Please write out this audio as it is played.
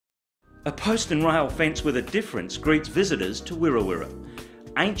A post and rail fence with a difference greets visitors to Wirra Wirra.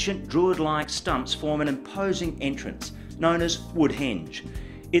 Ancient druid-like stumps form an imposing entrance known as Woodhenge.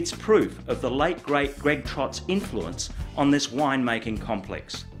 It's proof of the late great Greg Trott's influence on this winemaking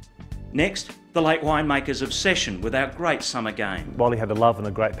complex. Next, the late winemaker's obsession with our great summer game. While he had a love and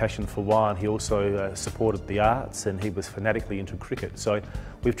a great passion for wine, he also supported the arts, and he was fanatically into cricket. So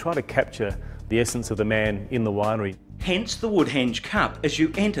we've tried to capture the essence of the man in the winery. Hence the Woodhenge Cup as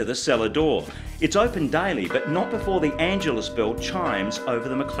you enter the cellar door. It's open daily, but not before the Angelus bell chimes over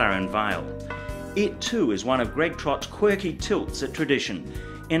the McLaren Vale. It too is one of Greg Trott's quirky tilts at tradition,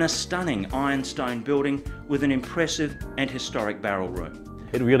 in a stunning ironstone building with an impressive and historic barrel room.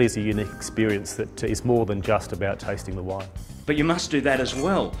 It really is a unique experience that is more than just about tasting the wine. But you must do that as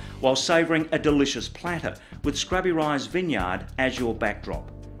well, while savouring a delicious platter with Scrubby Rise Vineyard as your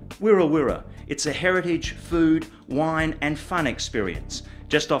backdrop. Wirra Wirra, it's a heritage, food, wine and fun experience,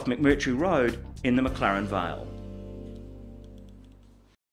 just off McMurtry Road in the McLaren Vale.